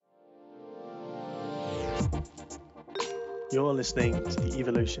You're listening to the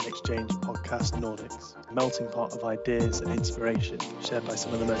Evolution Exchange podcast Nordics, a melting pot of ideas and inspiration shared by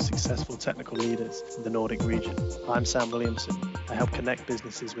some of the most successful technical leaders in the Nordic region. I'm Sam Williamson. I help connect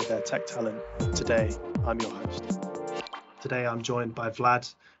businesses with their tech talent. Today, I'm your host. Today, I'm joined by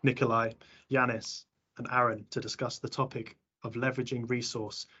Vlad, Nikolaj, Janis, and Arun to discuss the topic of leveraging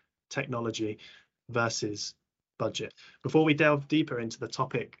resource, technology versus budget. Before we delve deeper into the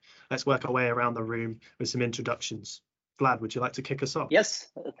topic, let's work our way around the room with some introductions. Vlad, would you like to kick us off?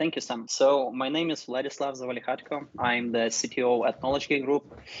 Yes, thank you, Sam. So my name is Vladyslav Zavalykhatko. I'm the CTO at KnowledgeGate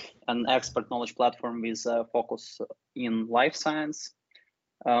Group, an expert knowledge platform with a focus in life science.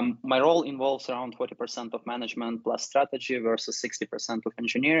 My role involves around 40% of management plus strategy versus 60% of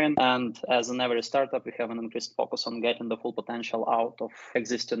engineering. And as in every startup, we have an increased focus on getting the full potential out of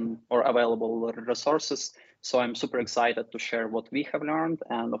existing or available resources. So I'm super excited to share what we have learned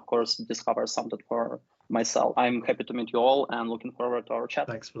and, of course, discover something for myself. I'm happy to meet you all and looking forward to our chat.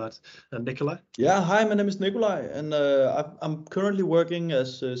 Thanks, Vlad. And Nikolaj? Yeah, hi, my name is Nikolaj, and I'm currently working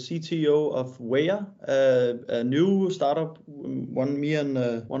as CTO of Weya, a new startup, me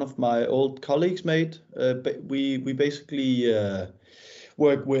and one of my old colleagues made. We basically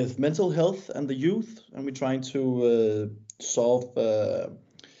work with mental health and the youth, and we're trying to solve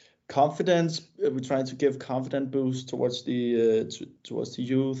confidence. We're trying to give confidence boost towards the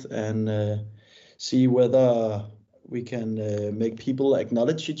youth and see whether we can make people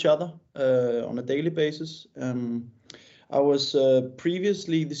acknowledge each other on a daily basis. I was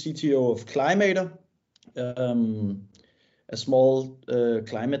previously the CTO of Climator, a small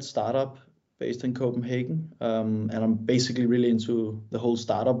climate startup based in Copenhagen. And I'm basically really into the whole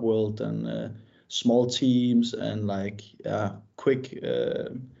startup world and small teams and quick,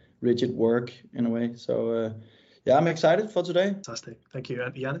 rigid work in a way. So yeah, I'm excited for today. Fantastic. Thank you.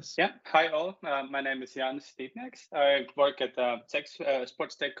 And Janis? Yeah, hi all. My name is Janis Stipnieks. I work at a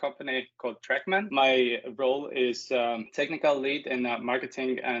sports tech company called Trackman. My role is technical lead in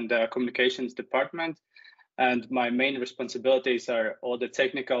marketing and communications department. And my main responsibilities are all the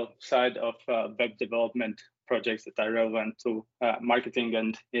technical side of web development projects that are relevant to marketing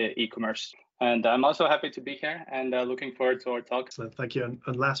and e-commerce. And I'm also happy to be here and looking forward to our talk. Excellent. Thank you.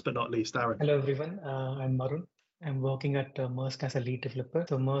 And last but not least, Arun. Hello, everyone. I'm Arun. I'm working at Maersk as a lead developer.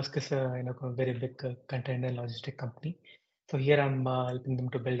 So Maersk is a very big container logistic company. So here I'm helping them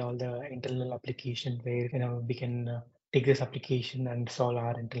to build all the internal application where we can take this application and solve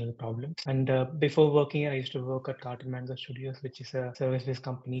our internal problems. And before working here, I used to work at Cartoon Manga Studios, which is a service-based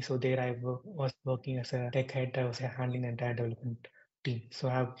company. So there I was working as a tech head. I was handling the entire development team. So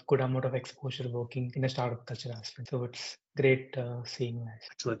I have good amount of exposure working in a startup culture aspect. So it's great seeing that.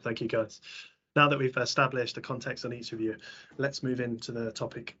 Excellent. Thank you, guys. Now that we've established the context on each of you, let's move into the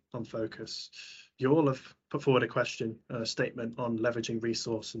topic on focus. You all have put forward a statement on leveraging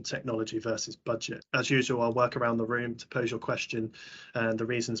resource and technology versus budget. As usual, I'll work around the room to pose your question and the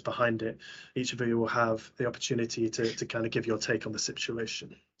reasons behind it. Each of you will have the opportunity to kind of give your take on the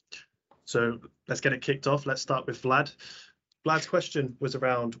situation. So let's get it kicked off. Let's start with Vlad. Vlad's question was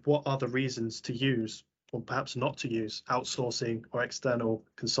around what are the reasons to use or perhaps not to use outsourcing or external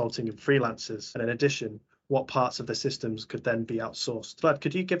consulting and freelancers. And in addition, what parts of the systems could then be outsourced? Vlad,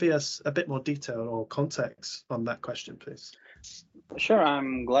 could you give us a bit more detail or context on that question, please? Sure,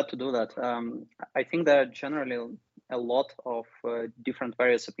 I'm glad to do that. I think there are generally a lot of different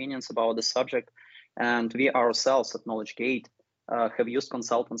various opinions about the subject. And we ourselves at KnowledgeGate have used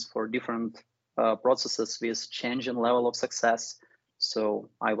consultants for different processes with changing level of success. So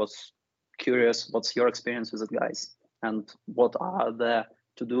I was curious, what's your experience with it, guys? And what are the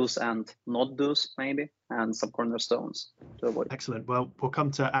to-dos and not-dos, maybe, and some cornerstones to avoid? Excellent. Well, we'll come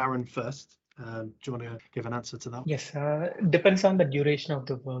to Arun first. Do you want to give an answer to that? Yes, depends on the duration of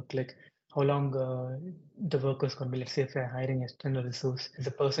the work, like how long the work is going to be. Let's say if you're hiring external resource, if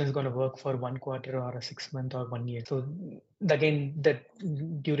the person is going to work for 1 quarter or a 6 month or 1 year. So again, the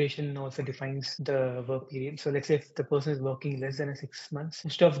duration also defines the work period. So let's say if the person is working less than 6 months,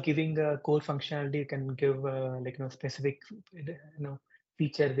 instead of giving a core functionality, you can give specific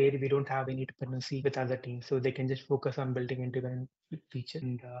feature where we don't have any dependency with other teams, so they can just focus on building independent feature.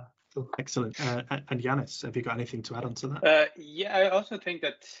 And excellent. And Janis, have you got anything to add on to that? Yeah, I also think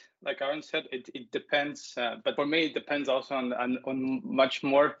that, like Arun said, it depends. But for me, it depends also on much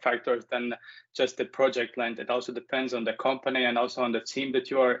more factors than just the project length. It also depends on the company and also on the team that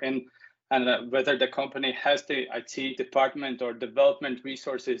you are in, and whether the company has the IT department or development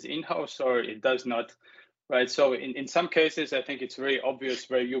resources in-house or it does not. Right. So in some cases, I think it's very obvious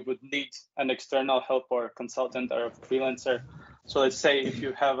where you would need an external help or consultant or a freelancer. So let's say if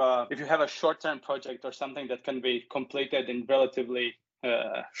you have a short-term project or something that can be completed in relatively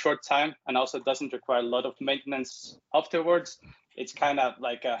short time and also doesn't require a lot of maintenance afterwards, it's kind of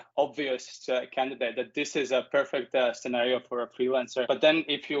like a obvious candidate that this is a perfect scenario for a freelancer. But then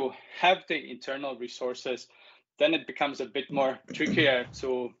if you have the internal resources, then it becomes a bit more trickier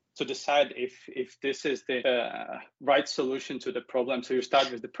to decide if this is the right solution to the problem. So you start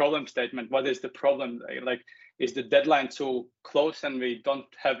with the problem statement. What is the problem? Like, is the deadline too close and we don't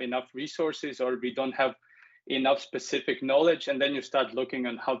have enough resources, or we don't have enough specific knowledge? And then you start looking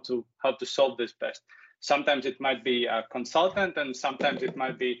on how to solve this best. Sometimes it might be a consultant, and sometimes it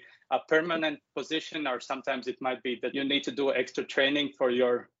might be a permanent position, or sometimes it might be that you need to do extra training for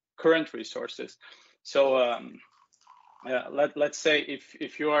your current resources. So let's say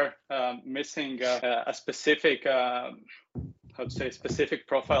if you are missing a specific specific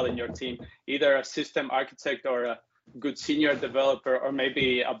profile in your team, either a system architect or a good senior developer, or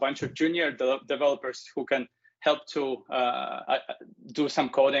maybe a bunch of junior developers who can help to do some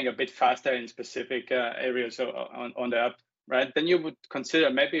coding a bit faster in specific areas on the app, right? Then you would consider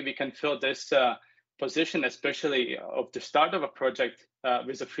maybe we can fill this position, especially of the start of a project,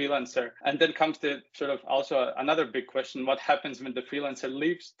 with a freelancer. And then comes the sort of also another big question: what happens when the freelancer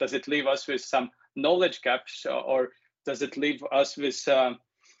leaves? Does it leave us with some knowledge gaps, or does it leave us with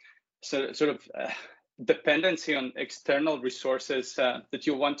dependency on external resources that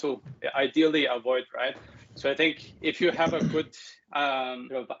you want to ideally avoid, right? So I think if you have a good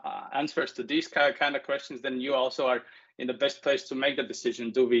answers to these kind of questions, then you also are in the best place to make the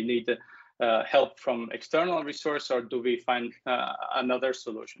decision. Do we need help from external resource, or do we find another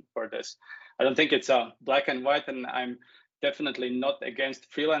solution for this? I don't think it's a black and white, and I'm definitely not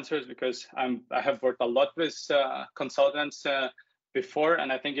against freelancers, because I have worked a lot with consultants before,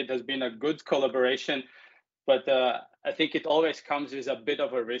 and I think it has been a good collaboration. But I think it always comes with a bit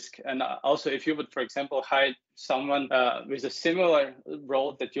of a risk. And also, if you would, for example, hire someone with a similar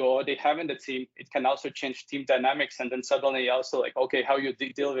role that you already have in the team, it can also change team dynamics. And then suddenly also like, okay, how you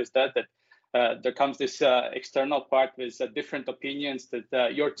deal with that there comes this external part with different opinions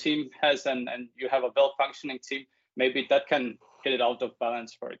that your team has, and you have a well-functioning team. Maybe that can get it out of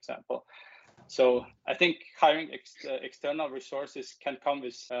balance, for example. So I think hiring external resources can come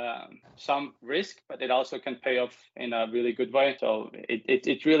with some risk, but it also can pay off in a really good way. So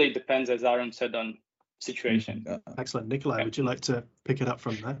it really depends, as Arun said, on situation. Excellent. Nikolaj, would you like to pick it up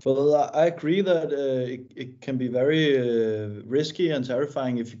from there? Well, I agree that it can be very risky and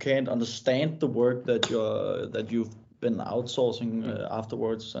terrifying if you can't understand the work that you've been outsourcing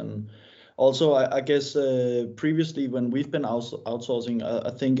afterwards. And also, I guess previously when we've been outsourcing,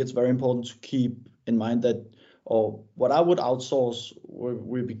 I think it's very important to keep in mind that, or what I would outsource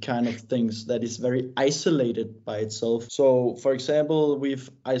would be kind of things that is very isolated by itself. So, for example, we've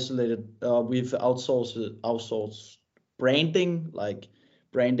outsourced branding, like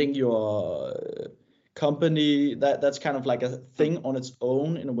branding your company. That's kind of like a thing on its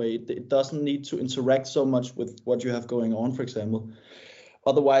own in a way. It doesn't need to interact so much with what you have going on, for example.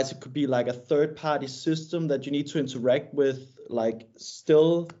 Otherwise, it could be like a third-party system that you need to interact with, like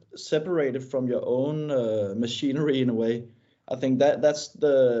still separated from your own machinery in a way. I think that's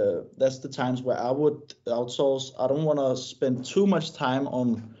the times where I would outsource. I don't want to spend too much time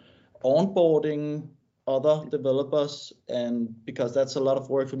on onboarding other developers, and because that's a lot of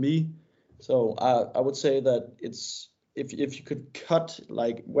work for me. So I would say that it's if you could cut,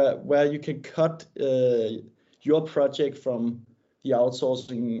 like where you can cut your project from the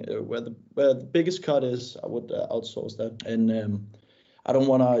outsourcing, where the biggest cut is, I would outsource that. And I don't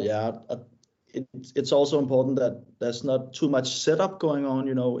want to, it's also important that there's not too much setup going on.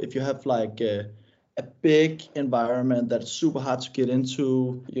 You know, if you have like a big environment that's super hard to get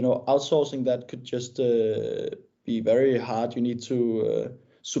into, you know, outsourcing that could just be very hard. You need to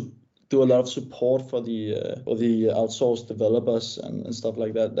do a lot of support for the outsourced developers and stuff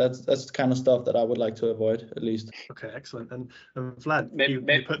like that. That's the kind of stuff that I would like to avoid, at least. Okay, excellent. And Vlad, you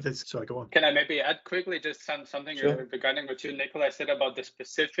put this. Sorry, go on. Can I maybe add quickly just something Sure. regarding what you, Nikolaj, said about the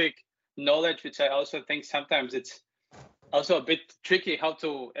specific knowledge, which I also think sometimes it's also a bit tricky how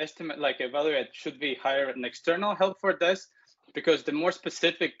to estimate, like evaluate, should we hire an external help for this? Because the more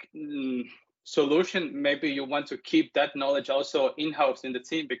specific solution, maybe you want to keep that knowledge also in-house in the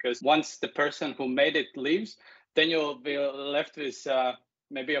team, because once the person who made it leaves, then you'll be left with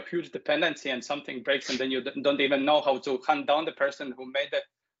maybe a huge dependency, and something breaks, and then you don't even know how to hunt down the person who made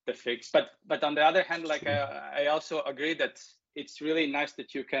the fix. But on the other hand, like I also agree that it's really nice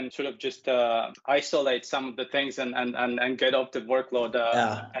that you can sort of just isolate some of the things and get off the workload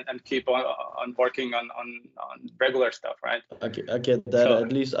and keep on working on regular stuff, right? Okay, I get that. So,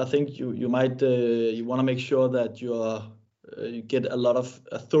 at least I think you might you want to make sure that you get a lot of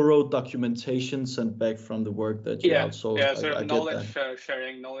thorough documentation sent back from the work that you outsource. Yeah, sort of knowledge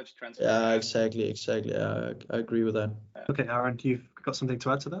sharing, knowledge transfer. Yeah, exactly. I agree with that. Okay, Arun, you've got something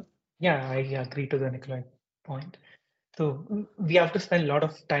to add to that? Yeah, I agree to the Nikolaj point. So we have to spend a lot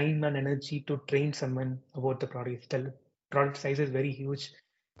of time and energy to train someone about the product. The product size is very huge.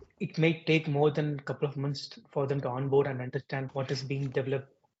 It may take more than a couple of months for them to onboard and understand what is being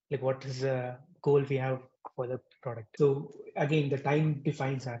developed, like what is the goal we have for the product. So again, the time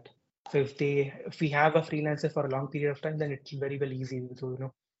defines that. So if we have a freelancer for a long period of time, then it's very, very easy.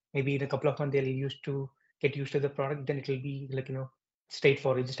 So, maybe in a couple of months they'll get used to the product, then it will be like,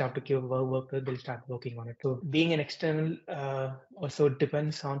 straightforward. You just have to give work, they'll start working on it. So being an external also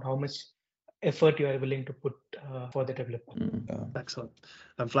depends on how much effort you are willing to put for the development. Excellent.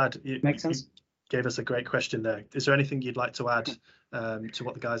 And Vlad, you gave us a great question there. Is there anything you'd like to add to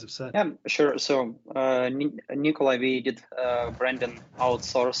what the guys have said? Yeah, sure. So Nikolaj, we did Brandon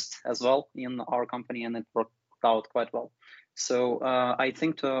outsourced as well in our company, and it worked out quite well. So I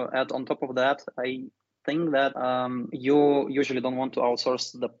think to add on top of that, I think that you usually don't want to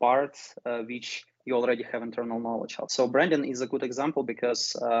outsource the parts which you already have internal knowledge of. So Brandon is a good example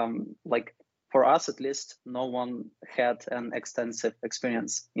because like for us at least, no one had an extensive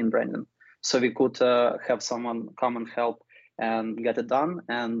experience in Brandon. So we could have someone come and help and get it done.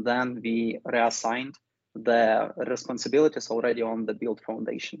 And then we reassigned the responsibilities already on the build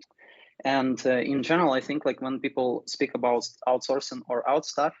foundation. And in general, I think like when people speak about outsourcing or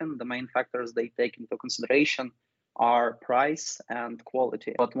outstaffing, the main factors they take into consideration are price and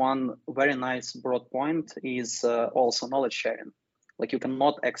quality. But one very nice broad point is also knowledge sharing. Like you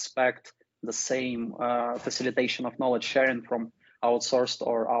cannot expect the same facilitation of knowledge sharing from outsourced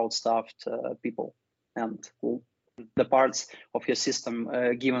or outstaffed people. And the parts of your system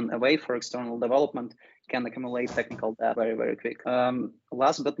given away for external development can accumulate technical debt very, very quick.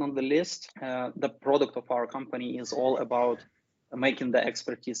 Last but not the least, the product of our company is all about making the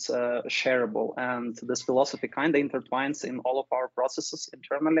expertise shareable. And this philosophy kind of intertwines in all of our processes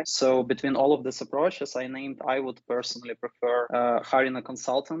internally. So between all of these approaches I named, I would personally prefer hiring a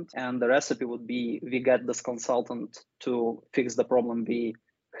consultant. And the recipe would be we get this consultant to fix the problem we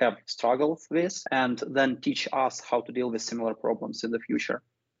have struggled with and then teach us how to deal with similar problems in the future.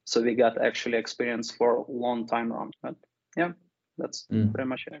 So we got actually experience for a long time around. But yeah, that's pretty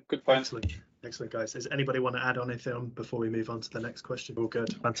much it. Good point. Excellent, guys. Does anybody want to add on anything before we move on to the next question? All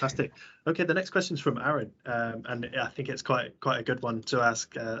good. Fantastic. Okay, the next question is from Arun. And I think it's quite a good one to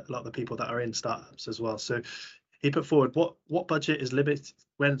ask a lot of the people that are in startups as well. So he put forward what budget is limited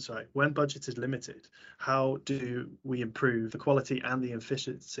when budget is limited, how do we improve the quality and the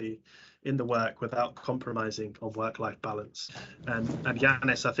efficiency in the work without compromising on work-life balance? And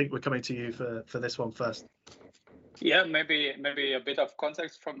Janis, I think we're coming to you for this one first. Yeah, maybe a bit of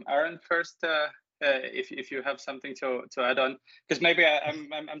context from Arun first, if you have something to add on, because maybe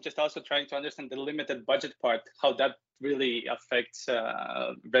I'm just also trying to understand the limited budget part, how that really affects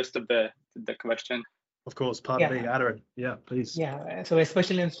rest of the question. Of course, pardon me, Arun. Yeah, please. Yeah, so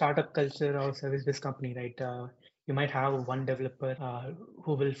especially in startup culture or service-based company, right? You might have one developer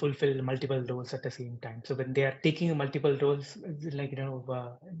who will fulfill multiple roles at the same time. So when they are taking multiple roles, like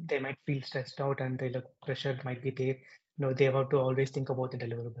they might feel stressed out and the pressure might be there. They have to always think about the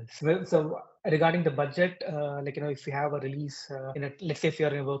deliverables. So regarding the budget, if you have a release, let's say if you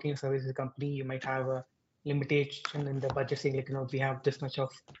are in a working services company, you might have a limitation in the budget saying we have this much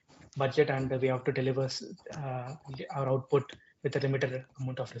of budget and we have to deliver our output with a limited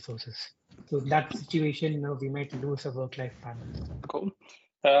amount of resources. So in that situation, we might lose a work-life balance. Cool.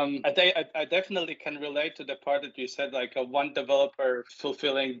 I definitely can relate to the part that you said, like one developer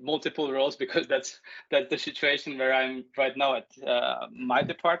fulfilling multiple roles, because that's the situation where I'm right now at my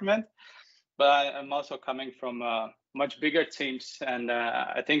department. But I'm also coming from much bigger teams, and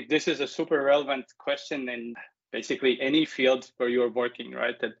I think this is a super relevant question in basically any field where you're working,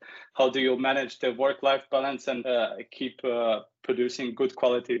 right? That how do you manage the work-life balance and keep producing good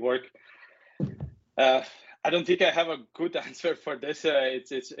quality work? I don't think I have a good answer for this.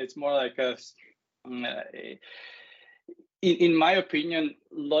 It's more like in my opinion,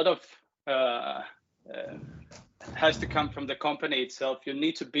 a lot of has to come from the company itself. You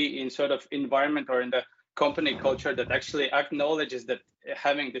need to be in sort of environment or in the company culture that actually acknowledges that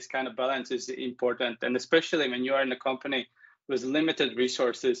having this kind of balance is important. And especially when you are in a company with limited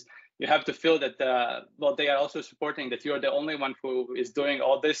resources, you have to feel that they are also supporting that you're the only one who is doing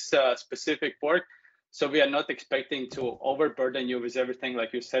all this specific work. So we are not expecting to overburden you with everything,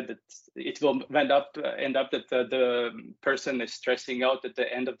 like you said, that it will end up that the person is stressing out at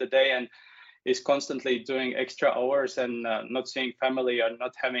the end of the day and is constantly doing extra hours and not seeing family or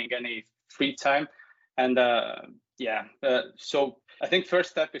not having any free time. And so I think first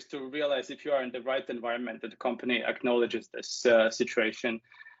step is to realize if you are in the right environment, that the company acknowledges this situation.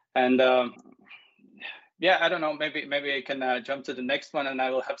 And I don't know, maybe I can jump to the next one and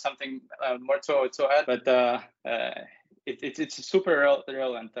I will have something more to add, but it's a super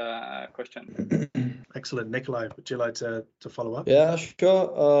relevant question. Excellent. Nikolaj, would you like to follow up? Yeah,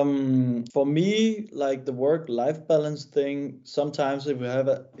 sure. For me, like the work-life balance thing, sometimes if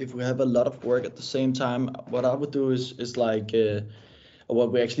we have a lot of work at the same time, what I would do is like, or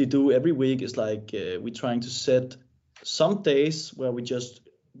what we actually do every week is like, we're trying to set some days where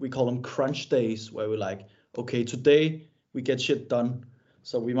we call them crunch days, where we're like, okay, today we get shit done.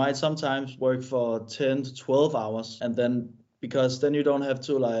 So we might sometimes work for 10 to 12 hours, and then because then you don't have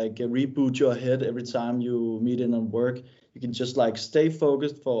to like reboot your head every time you meet in on work. You can just like stay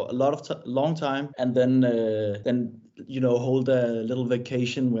focused for a lot of long time, and then hold a little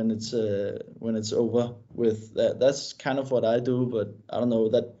vacation when it's over with that. That's kind of what I do, but I don't know,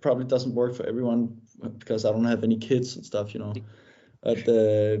 that probably doesn't work for everyone because I don't have any kids and stuff, But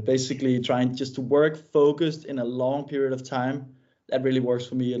basically trying just to work focused in a long period of time, that really works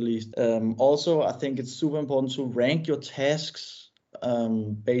for me at least. Also, I think it's super important to rank your tasks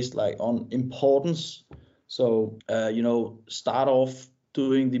based like on importance. So, start off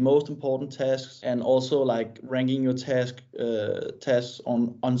doing the most important tasks, and also like ranking your tasks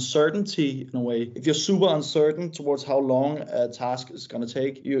on uncertainty in a way. If you're super uncertain towards how long a task is going to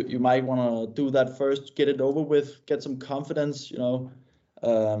take, you might want to do that first, get it over with, get some confidence,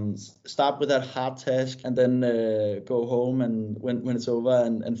 start with that hard task, and then go home and when it's over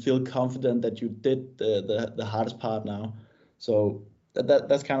and feel confident that you did the hardest part now. So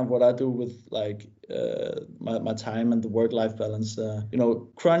that's kind of what I do with like my time and the work-life balance.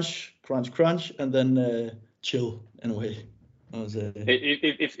 Crunch, and then chill in a way.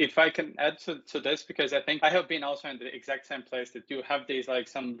 If I can add to this, because I think I have been also in the exact same place, that you have these like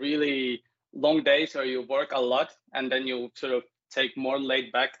some really long days where you work a lot and then you sort of take more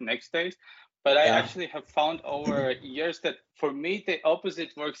laid back next days. But I actually have found over years that for me, the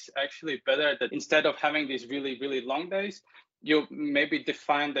opposite works actually better, that instead of having these really, really long days, you maybe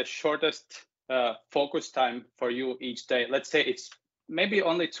define the shortest focus time for you each day. Let's say it's maybe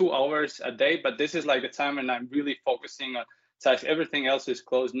only 2 hours a day, but this is like the time when I'm really focusing on tasks. Everything else is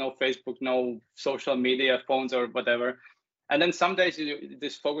closed, no Facebook, no social media, phones or whatever. And then some days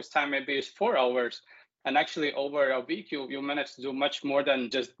this focus time maybe is 4 hours. And actually over a week, you manage to do much more than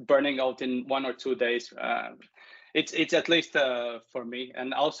just burning out in 1 or 2 days. It's at least for me.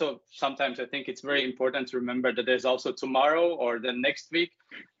 And also sometimes I think it's very important to remember that there's also tomorrow or the next week.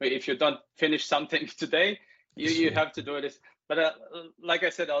 If you don't finish something today, you have to do this. But like I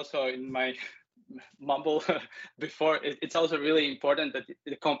said, also in my mumble before, it's also really important that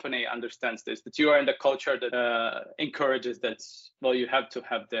the company understands this, that you are in the culture that encourages that, well, you have to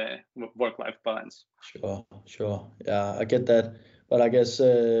have the work-life balance. Sure. Yeah, I get that. But I guess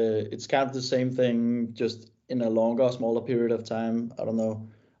it's kind of the same thing, just in a longer, smaller period of time. I don't know.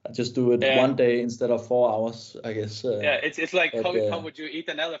 I just do it one day instead of 4 hours, I guess. It's like how would you eat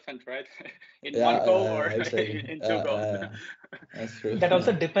an elephant, right? in one go or exactly. in 2 goes. That's true. That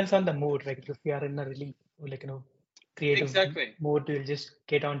also depends on the mood. Like if you are in a really creative mood, you'll just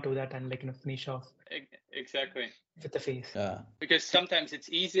get onto that and finish off. Exactly. With the face. Yeah. Because sometimes it's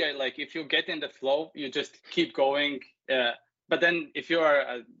easier. Like if you get in the flow, you just keep going. But then if you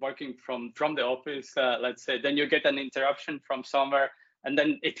are working from the office, let's say, then you get an interruption from somewhere, and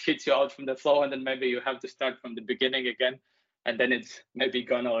then it hits you out from the flow, and then maybe you have to start from the beginning again, and then it's maybe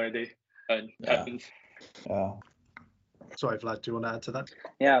gone already. Happens. Yeah. Sorry, Vlad, do you want to add to that?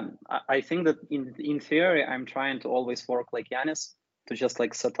 Yeah, I think that in theory, I'm trying to always work like Janis, to just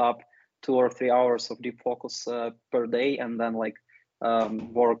like set up 2 or 3 hours of deep focus per day, and then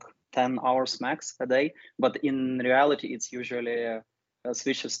work 10 hours max a day. But in reality, it's usually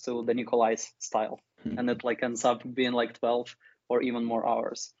switches to the Nikolaj's style, and it ends up being 12 or even more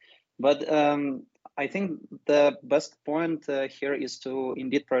hours. But I think the best point here is to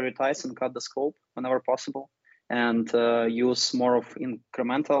indeed prioritize and cut the scope whenever possible, and use more of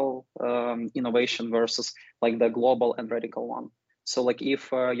incremental innovation versus the global and radical one. So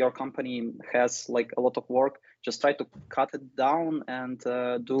if your company has a lot of work, just try to cut it down and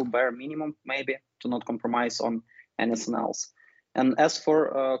do bare minimum, maybe, to not compromise on anything else. And as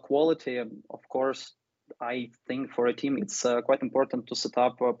for quality, of course, I think for a team it's quite important to set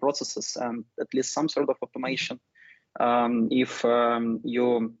up processes and at least some sort of automation. If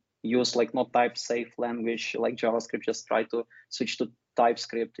you use like not type safe language like JavaScript, just try to switch to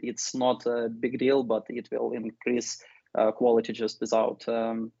TypeScript. It's not a big deal, but it will increase quality just without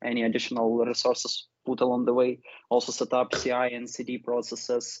any additional resources put along the way. Also set up CI and CD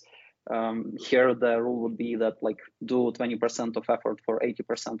processes. Here the rule would be that like do 20% of effort for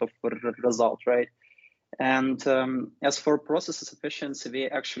 80% of result, right? And as for processes efficiency, we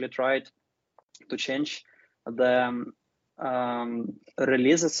actually tried to change the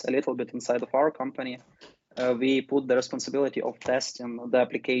releases a little bit inside of our company. We put the responsibility of testing the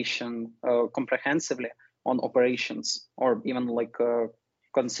application comprehensively on operations, or even like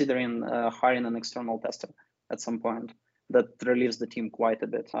considering hiring an external tester at some point. That relieves the team quite a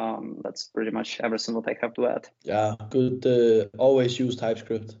bit. That's pretty much everything that I have to add. Yeah, good. Always use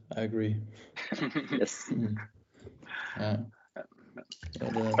TypeScript. I agree. Yes. Yeah.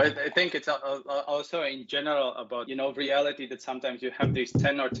 I think it's also in general about, reality that sometimes you have these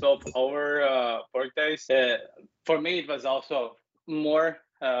 10 or 12 hour work days. For me, it was also more,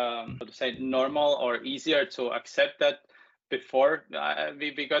 to say, normal or easier to accept that before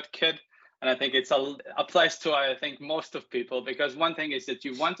we got kid. And I think it applies to, I think, most of people, because one thing is that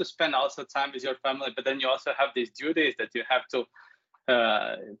you want to spend also time with your family, but then you also have these duties that you have to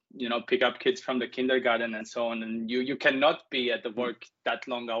pick up kids from the kindergarten and so on, and you cannot be at the work that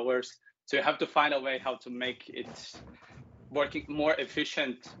long hours, so you have to find a way how to make it working more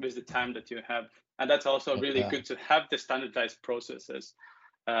efficient with the time that you have. And that's also really good to have the standardized processes,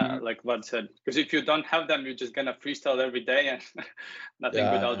 like Vlad said, because if you don't have them, you're just gonna freestyle every day and nothing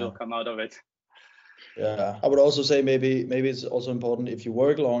good will come out of it. Yeah, I would also say maybe it's also important if you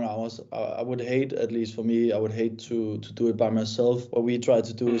work long hours. I would hate, at least for me, I would hate to do it by myself. What we try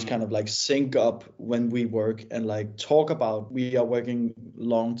to do is kind of like sync up when we work and like talk about we are working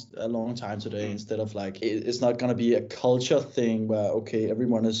a long time today, instead of like it's not gonna be a culture thing where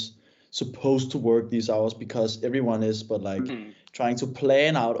everyone is supposed to work these hours because everyone is, but like trying to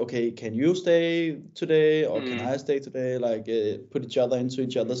plan out, can you stay today or can I stay today? Like put each other into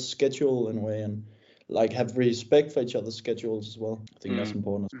each other's schedule in a way, and like have respect for each other's schedules as well. I think that's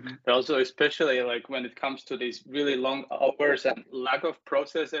important. But also, especially like when it comes to these really long hours and lack of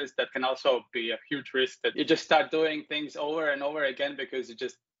processes, that can also be a huge risk that you just start doing things over and over again because you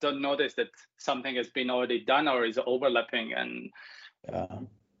just don't notice that something has been already done or is overlapping, and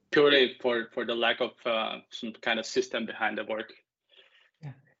purely for the lack of some kind of system behind the work.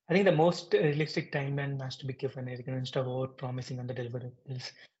 Yeah, I think the most realistic timeline has to be given, instead of over promising on the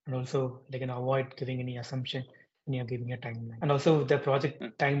deliverables, and also avoid giving any assumption when you're giving a timeline. And also the project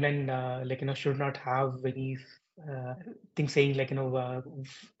timeline should not have any thing saying in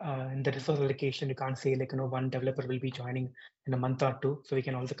the resource allocation you can't say one developer will be joining in a month or two. So we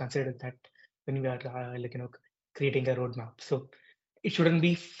can also consider that when we are creating a roadmap. So it shouldn't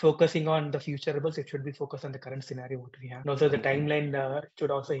be focusing on the future rebels. It should be focused on the current scenario what we have. And also the timeline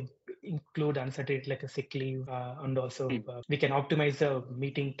should also include uncertainty like a sick leave, and also we can optimize the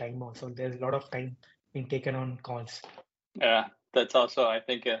meeting time. Also, there's a lot of time being taken on calls. Yeah, that's also, I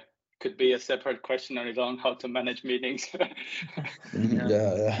think, could be a separate question on its own, how to manage meetings.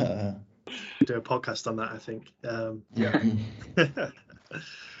 Yeah. Do a podcast on that, I think.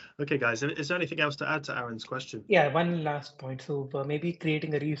 Okay, guys, is there anything else to add to Arun's question? Yeah, one last point. So maybe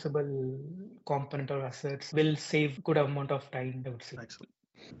creating a reusable component or assets will save good amount of time, I would say.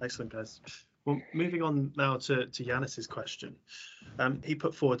 Excellent, guys. Well, moving on now to Janis's question. He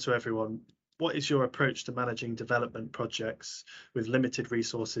put forward to everyone, what is your approach to managing development projects with limited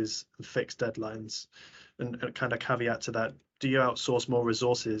resources and fixed deadlines? And a kind of caveat to that, do you outsource more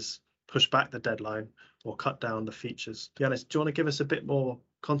resources, push back the deadline, or cut down the features? Janis, do you want to give us a bit more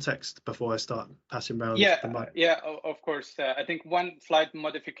context before I start passing around the mic? Yeah, of course. I think one slight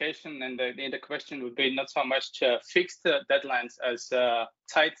modification in the question would be not so much fixed deadlines as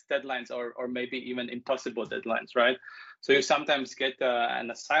tight deadlines or maybe even impossible deadlines, right? So you sometimes get an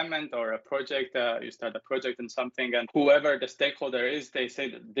assignment or a project, you start a project and something, and whoever the stakeholder is, they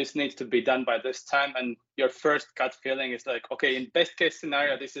say that this needs to be done by this time, and your first gut feeling is like, okay, in best case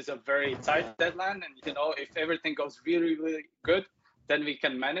scenario, this is a very tight deadline, and if everything goes really, really good, then we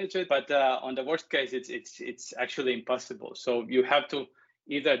can manage it. But on the worst case, it's actually impossible. So you have to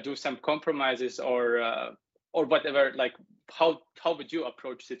either do some compromises or whatever. Like how would you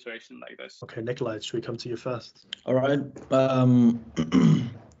approach a situation like this? Okay, Nikolaj, should we come to you first? All right.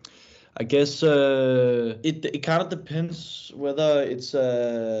 I guess it kind of depends whether it's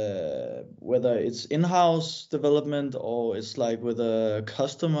in-house development or it's like with a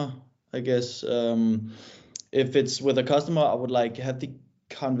customer. I guess if it's with a customer, I would like have the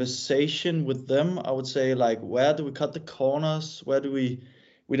conversation with them. I would say like, where do we cut the corners? Where do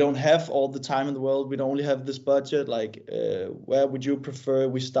we don't have all the time in the world. We only have this budget. Like, where would you prefer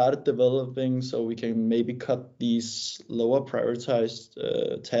we started developing so we can maybe cut these lower prioritized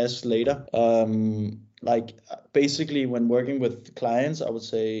tasks later? Like basically when working with clients, I would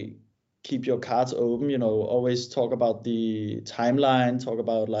say keep your cards open, you know, always talk about the timeline, talk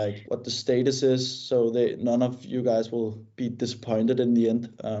about like what the status is so none of you guys will be disappointed in the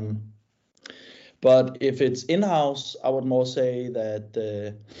end. But if it's in-house, I would more say that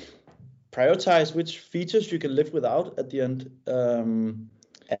prioritize which features you can live without at the end,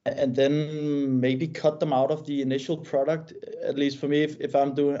 and then maybe cut them out of the initial product. At least for me, if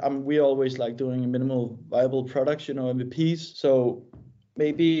we always like doing minimal viable products, you know, MVPs. So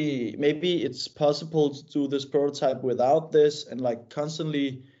maybe it's possible to do this prototype without this and like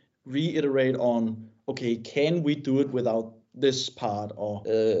constantly reiterate on, okay, can we do it without this part? Or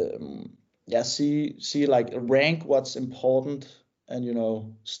see like rank what's important and, you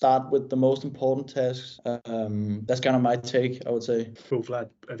know, start with the most important tasks. That's kind of my take, I would say. Cool. Vlad,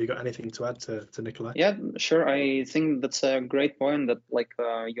 have you got anything to add to Nikolaj? Yeah, sure. I think that's a great point that like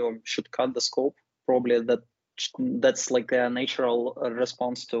you should cut the scope. Probably that's like a natural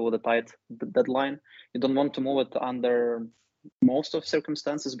response to the tight deadline. You don't want to move it under most of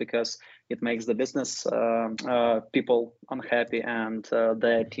circumstances because it makes the business people unhappy and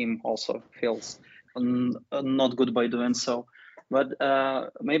their team also feels not good by doing so. But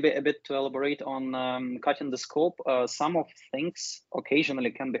maybe a bit to elaborate on cutting the scope, some of things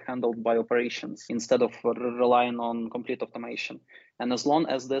occasionally can be handled by operations instead of relying on complete automation. And as long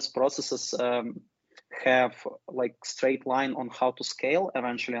as these processes have like straight line on how to scale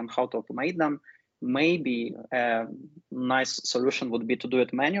eventually and how to automate them, maybe a nice solution would be to do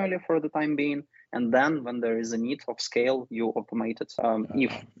it manually for the time being, and then when there is a need of scale, you automate it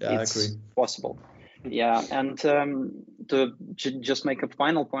if it's possible. Yeah, and to just make a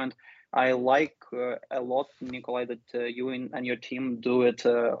final point, I like a lot, Nikolaj, that you and your team do it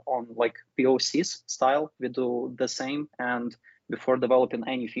on like POCs style. We do the same, and before developing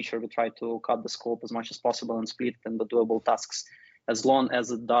any feature, we try to cut the scope as much as possible and split it into doable tasks, as long as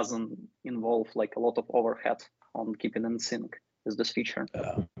it doesn't involve like a lot of overhead on keeping in sync with this feature.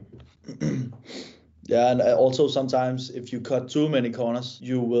 Yeah, and also sometimes if you cut too many corners,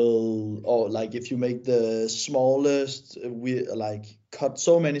 you will, or like if you make the smallest, cut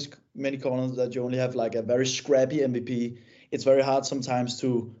so many corners that you only have like a very scrappy MVP, it's very hard sometimes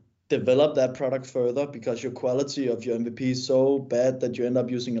to develop that product further because your quality of your MVP is so bad that you end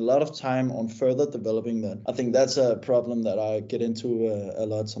up using a lot of time on further developing that. I think that's a problem that I get into a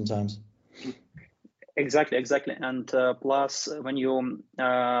lot sometimes. Exactly. And plus, when you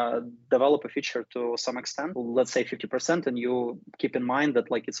develop a feature to some extent, let's say 50%, and you keep in mind that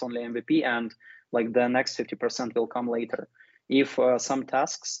like it's only MVP and like the next 50% will come later. If some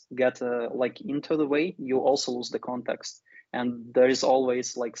tasks get like into the way, you also lose the context. And there is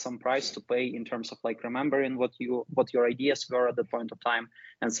always like some price to pay in terms of like remembering what your ideas were at the point of time,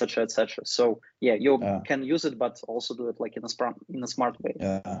 and etc. So yeah, you can use it, but also do it like in a smart way.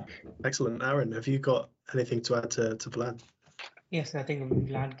 Yeah. Excellent. Arun, have you got anything to add to Vlad? Yes, I think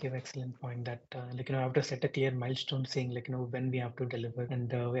Vlad gave excellent point that like, you know, I have to set a clear milestone saying like, you know, when we have to deliver, and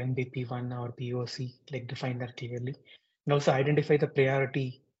MVP 1 or POC, like define that clearly, and also identify the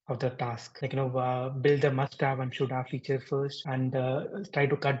priority of the task, like, you know, build the must-have and should-have feature first, and try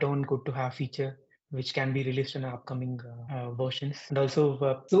to cut down good-to-have feature, which can be released in upcoming versions. And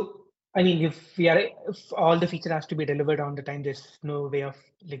also, so I mean, if all the feature has to be delivered on the time, there's no way of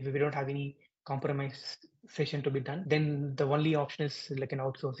like we don't have any compromise session to be done. Then the only option is like an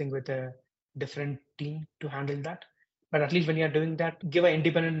outsourcing with a different team to handle that. But at least when you're doing that, give an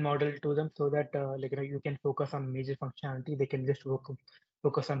independent model to them so that like, you know, you can focus on major functionality. They can just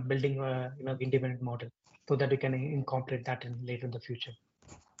focus on building a independent model so that we can incorporate that in later in the future.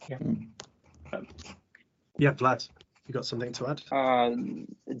 Yeah. Yeah, Vlad, you got something to add?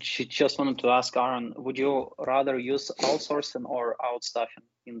 Just wanted to ask Arun, would you rather use outsourcing or outstaffing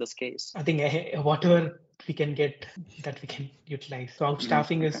in this case? I think whatever we can get that we can utilize. So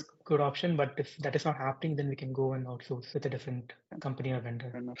outstaffing is good option, but if that is not happening, then we can go and outsource with a different company or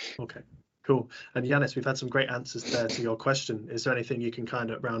vendor. Okay, cool. And Janis, we've had some great answers there to your question. Is there anything you can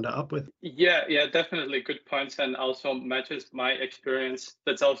kind of round it up with? Yeah, definitely good points, and also matches my experience.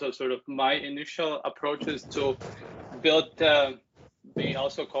 That's also sort of my initial approaches to build we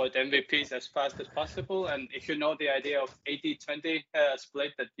also call it MVPs, as fast as possible. And if you know the idea of 80-20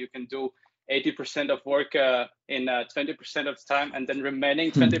 split, that you can do 80% of work in 20% of the time, and then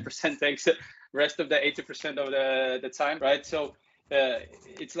remaining 20% takes the rest of the 80% of the time, right? So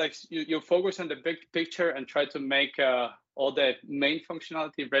it's like you focus on the big picture and try to make all the main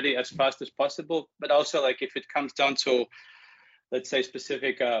functionality ready as fast as possible. But also, like, if it comes down to, let's say,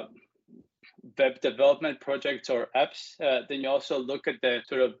 specific web development projects or apps, then you also look at the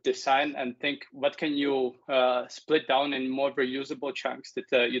sort of design and think, what can you split down in more reusable chunks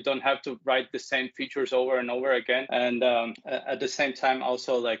that you don't have to write the same features over and over again. And at the same time,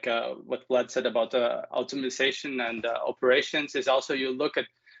 also, like what Vlad said about optimization and operations, is also you look at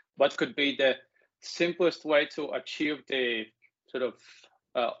what could be the simplest way to achieve the sort of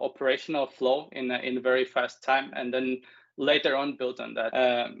operational flow in a very fast time, and then later on build on that.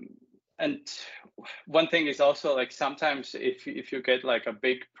 And one thing is also, like, sometimes if you get like a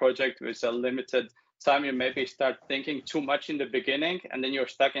big project with a limited time, you maybe start thinking too much in the beginning, and then you're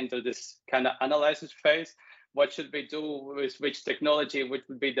stuck into this kind of analysis phase. What should we do with which technology? Which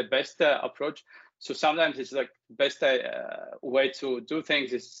would be the best approach? So sometimes it's like best way to do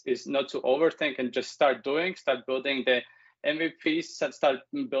things is not to overthink and just start building the MVPs, and start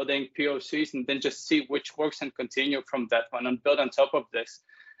building POCs, and then just see which works and continue from that one and build on top of this.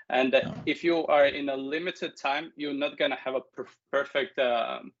 And if you are in a limited time, you're not going to have a perfect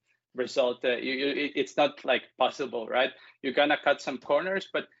result. It's not like possible, right? You're going to cut some corners,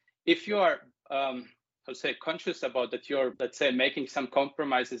 but if you are, conscious about that, you're, let's say, making some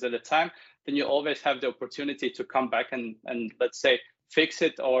compromises at a time, then you always have the opportunity to come back and let's say, fix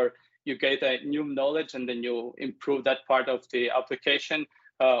it, or you get a new knowledge and then you improve that part of the application,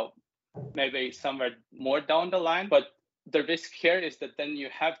 maybe somewhere more down the line. But the risk here is that then you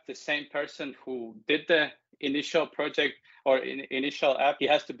have the same person who did the initial project or initial app, he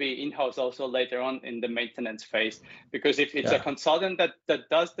has to be in-house also later on in the maintenance phase. Because if it's a consultant that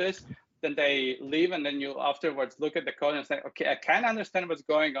does this, then they leave, and then you afterwards look at the code and say, okay, I can understand what's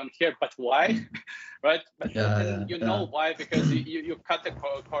going on here, but why? Right? But then you know why, because you cut the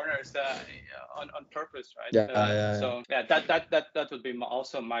corners on purpose, right? So that would be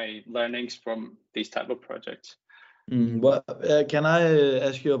also my learnings from these type of projects. Well, can I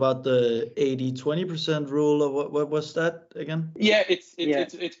ask you about the 80-20% rule, or what was that again? Yeah,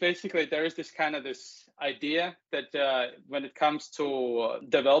 it's basically, there is this idea that when it comes to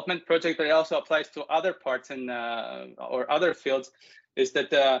development project, but it also applies to other parts in or other fields, is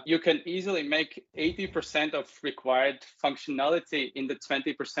that you can easily make 80% of required functionality in the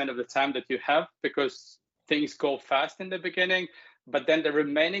 20% of the time that you have, because things go fast in the beginning, but then the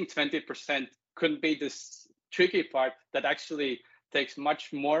remaining 20% could be this tricky part that actually takes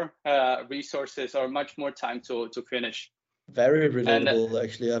much more resources or much more time to finish. Very relatable,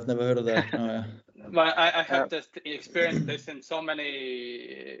 actually. I've never heard of that. But I have just experienced this in so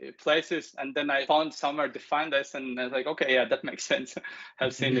many places, and then I found somewhere to find this, and I was like, okay, yeah, that makes sense.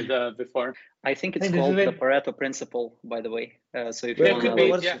 I've seen it before. I think it's called the Pareto principle, by the way. So if you want to,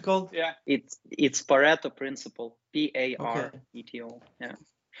 what's it called? Yeah, it's Pareto principle, Pareto. Yeah.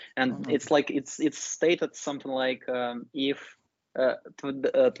 And it's like it's stated something like if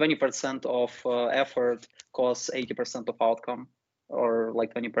 20% of effort costs 80% of outcome, or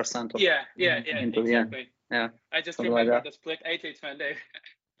like 20% of exactly. Yeah. I just remember like the split 80-20.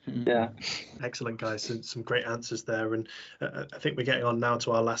 Yeah. Excellent, guys. Some great answers there. And I think we're getting on now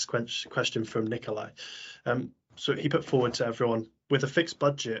to our last question from Nikolaj. So he put forward to everyone, with a fixed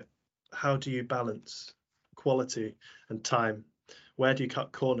budget, how do you balance quality and time? Where do you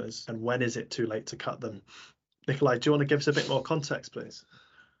cut corners, and when is it too late to cut them? Nikolaj, do you want to give us a bit more context, please?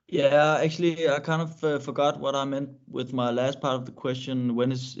 Yeah, actually, I kind of forgot what I meant with my last part of the question.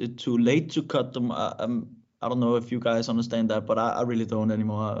 When is it too late to cut them? I don't know if you guys understand that, but I really don't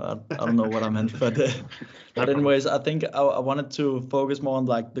anymore. I don't know what I meant, but anyways, I think I wanted to focus more on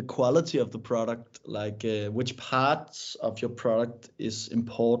like the quality of the product, like which parts of your product is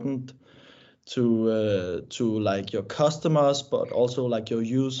important to like your customers, but also like your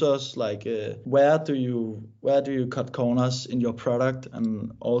users, like where do you cut corners in your product,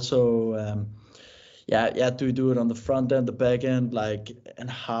 and also do you do it on the front end, the back end, like, and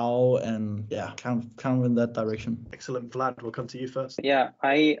how, and kind of in that direction. Excellent. Vlad, we'll come to you first. Yeah,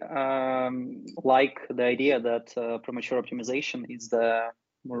 I like the idea that premature optimization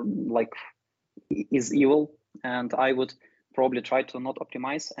is evil, and I would probably try to not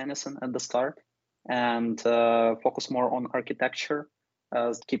optimize anything at the start and focus more on architecture,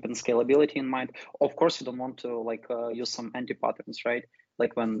 keeping scalability in mind. Of course, you don't want to use some anti-patterns, right?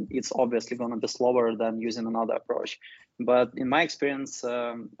 like when it's obviously going to be slower than using another approach. But in my experience,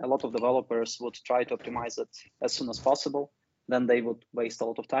 a lot of developers would try to optimize it as soon as possible. Then they would waste a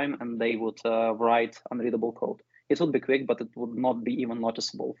lot of time and they would write unreadable code. It would be quick, but it would not be even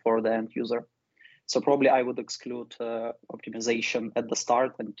noticeable for the end user. So probably I would exclude optimization at the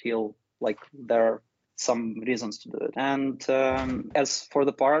start until like there are some reasons to do it. And as for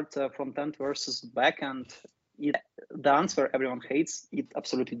the part front end versus back end, the answer everyone hates, it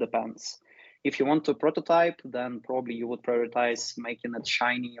absolutely depends. If you want to prototype, then probably you would prioritize making it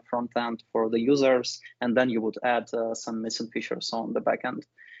shiny front end for the users, and then you would add some missing features on the back end.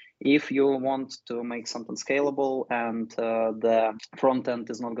 If you want to make something scalable and the front end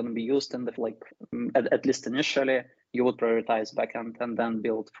is not going to be used in the at least initially, you would prioritize backend and then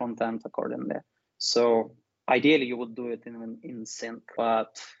build front end accordingly. So ideally, you would do it in sync,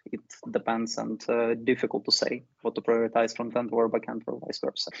 but it depends and difficult to say what to prioritize front end or backend or vice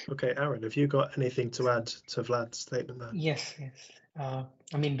versa. Okay, Arun, have you got anything to add to Vlad's statement there? Yes.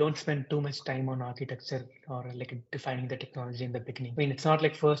 I mean, don't spend too much time on architecture or like defining the technology in the beginning. I mean, it's not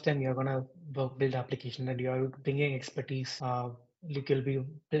like first time you're gonna build application and you're bringing expertise. You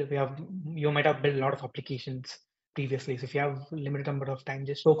might have built a lot of applications previously. So if you have limited number of time,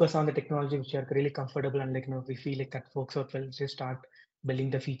 just focus on the technology which you're really comfortable and if we feel like that works out well, just start building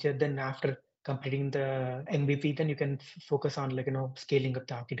the feature. Then after completing the MVP, then you can focus on scaling up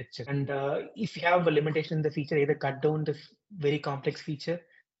the architecture. And if you have a limitation in the feature, either cut down the very complex feature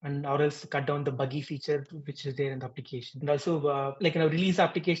or else cut down the buggy feature which is there in the application. And also release the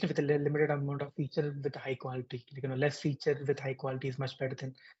application with a limited amount of feature with a high quality. Less feature with high quality is much better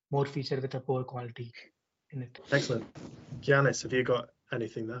than more feature with a poor quality in it. Excellent. Janis, have you got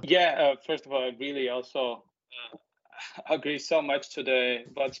anything there? Yeah, first of all, I really also agree so much to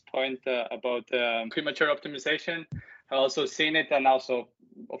Vlad's point about premature optimization. I also seen it and also,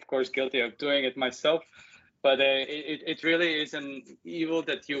 of course, guilty of doing it myself. But it really is an evil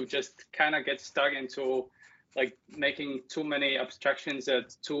that you just kind of get stuck into, like making too many abstractions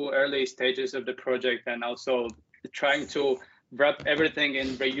at too early stages of the project, and also trying to wrap everything in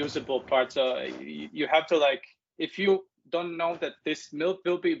reusable parts. You have to if you don't know that this milk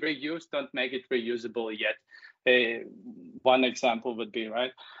will be reused, don't make it reusable yet. One example would be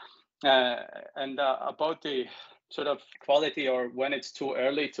right. And about the sort of quality or when it's too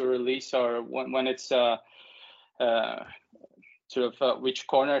early to release or when it's which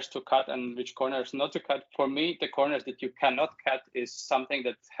corners to cut and which corners not to cut. For me, the corners that you cannot cut is something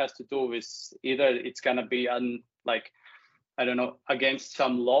that has to do with either it's gonna be against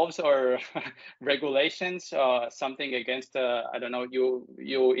some laws or regulations, something against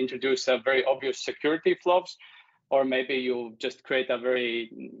you introduce a very obvious security flaws, or maybe you just create a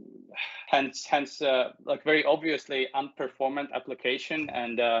very very obviously unperformant application,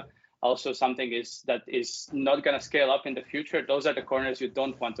 and also something that is not going to scale up in the future. Those are the corners you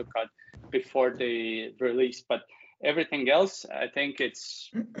don't want to cut before the release. But everything else, I think it's,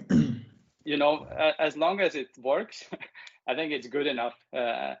 as long as it works, I think it's good enough.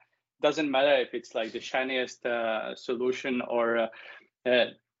 Doesn't matter if it's like the shiniest solution or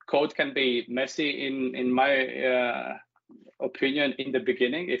code can be messy in my opinion in the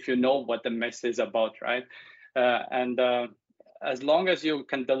beginning if you know what the mess is about, right? As long as you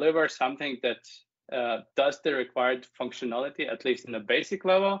can deliver something that does the required functionality, at least in a basic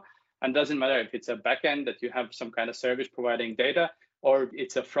level, and doesn't matter if it's a backend that you have some kind of service providing data, or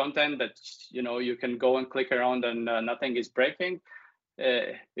it's a front end that you can go and click around and nothing is breaking,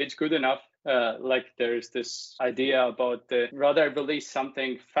 it's good enough. There's this idea about rather release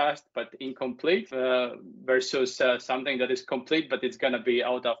something fast but incomplete versus something that is complete but it's going to be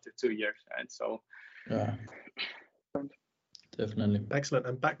out after 2 years. And so yeah, definitely. Excellent.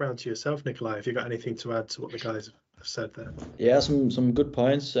 And background to yourself, Nikolaj, have you got anything to add to what the guys have said there? Yeah, some good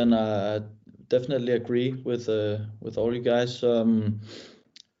points, and I definitely agree with all you guys. For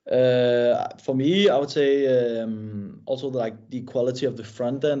me, I would say also the quality of the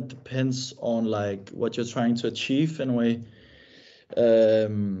front end depends on what you're trying to achieve in a way.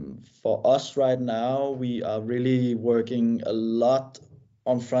 For us right now, we are really working a lot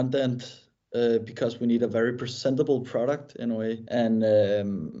on front end because we need a very presentable product in a way, and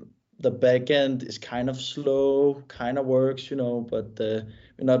the back end is kind of slow, kind of works, but we're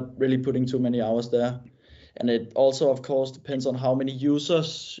not really putting too many hours there. And it also, of course, depends on how many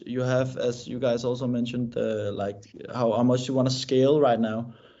users you have, as you guys also mentioned, how much you want to scale right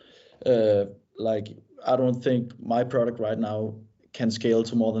now. I don't think my product right now can scale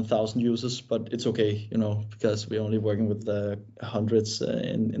to more than 1,000 users, but it's okay, because we're only working with hundreds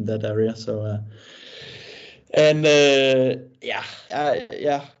in that area. So And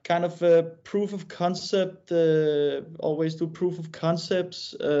kind of proof of concept. Always do proof of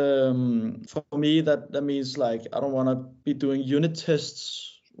concepts. For me, that means like I don't want to be doing unit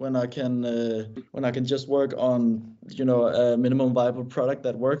tests when I can just work on a minimum viable product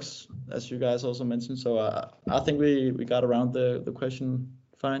that works, as you guys also mentioned. So I think we got around the question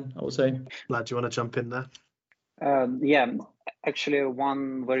fine, I would say. Vlad, do you want to jump in there? Actually,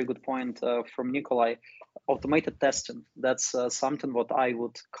 one very good point from Nikolaj. Automated testing, that's something what I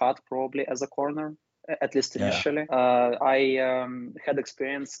would cut probably as a corner, at least initially. I had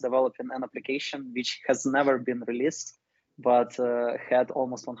experience developing an application which has never been released, but had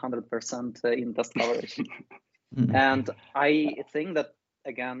almost 100% in test coverage. And I think that,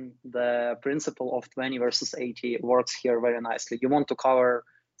 again, the principle of 20 versus 80 works here very nicely. You want to cover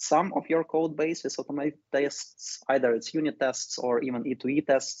some of your code base with automated tests, either it's unit tests or even E2E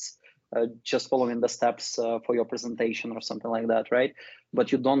tests, just following the steps for your presentation or something like that, right? But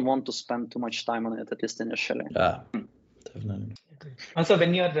you don't want to spend too much time on it, at least initially. Yeah, definitely. Also,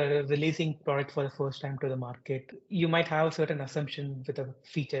 when you're releasing product for the first time to the market, you might have a certain assumption with a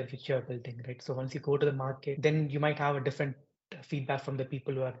feature which you're building, right? So once you go to the market, then you might have a different feedback from the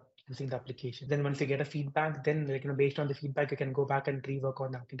people who are using the application. Then once you get a feedback, then based on the feedback, you can go back and rework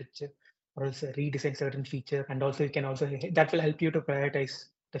on the architecture or else redesign certain feature. And also that will help you to prioritize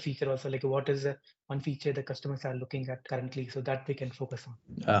the feature also, like what is the one feature the customers are looking at currently, so that we can focus on.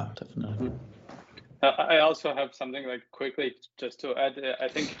 Yeah, definitely. I also have something like quickly just to add. I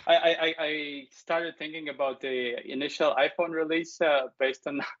think I started thinking about the initial iPhone release based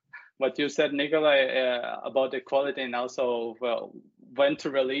on what you said, Nikolaj, about the quality and also when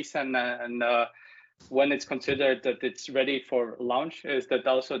to release and when it's considered that it's ready for launch. Is that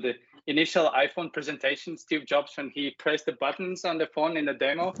also the initial iPhone presentation, Steve Jobs, when he pressed the buttons on the phone in the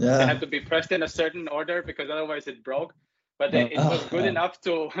demo, they had to be pressed in a certain order because otherwise it broke. But it was good enough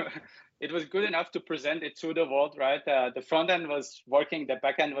to it was good enough to present it to the world, right? The front end was working, the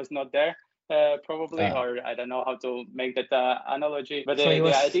back end was not there, probably, or I don't know how to make that analogy. But the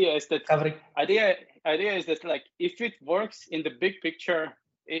idea is that idea is that like if it works in the big picture,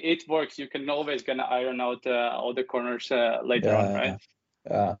 it works. You can always gonna iron out all the corners later on, right?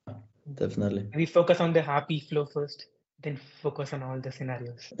 Yeah, definitely. We focus on the happy flow first, then focus on all the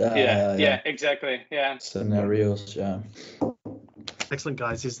scenarios. Yeah, exactly. Yeah. Scenarios, yeah. Excellent,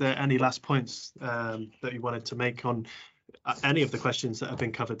 guys. Is there any last points that you wanted to make on any of the questions that have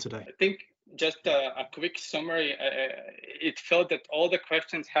been covered today? I think just a quick summary. It felt that all the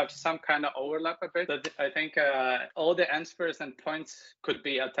questions have some kind of overlap a bit. But I think all the answers and points could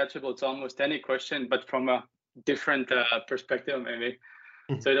be attachable to almost any question, but from a different perspective, maybe.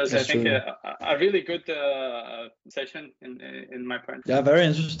 So it was, I think, a really good session in my point. Yeah, very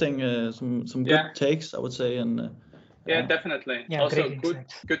interesting. Some good takes, I would say, and. Yeah, definitely. Yeah, also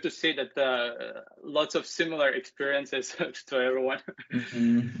good to see that lots of similar experiences to everyone.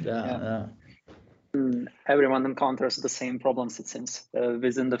 Yeah. Everyone encounters the same problems, it seems,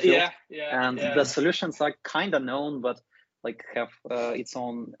 within the field. The solutions are kind of known, but like have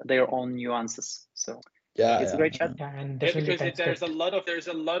their own nuances. So it's a great chat. And because there's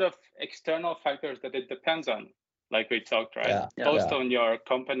a lot of external factors that it depends on. Like we talked, right? Both on your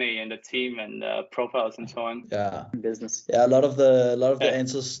company and the team and profiles and so on. Yeah. Business. Yeah, a lot of the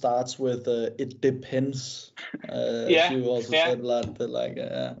answers starts with it depends. As you also said a lot.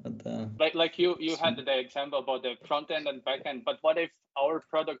 Like you had the example about the front end and back end, but what if our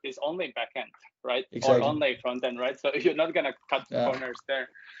product is only back end, right? Exactly. Or only front end, right? So you're not gonna cut corners there.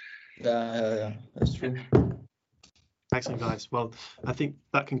 Yeah. That's true. Excellent, guys. Well, I think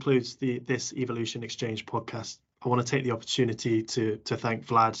that concludes this Evolution Exchange podcast. I want to take the opportunity to thank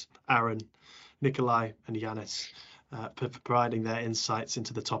Vlad, Arun, Nikolaj, and Janis for providing their insights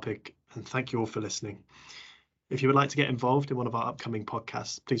into the topic, and thank you all for listening. If you would like to get involved in one of our upcoming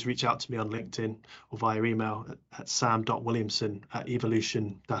podcasts, please reach out to me on LinkedIn or via email at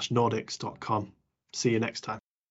sam.williamson@evolution-nordics.com. See you next time.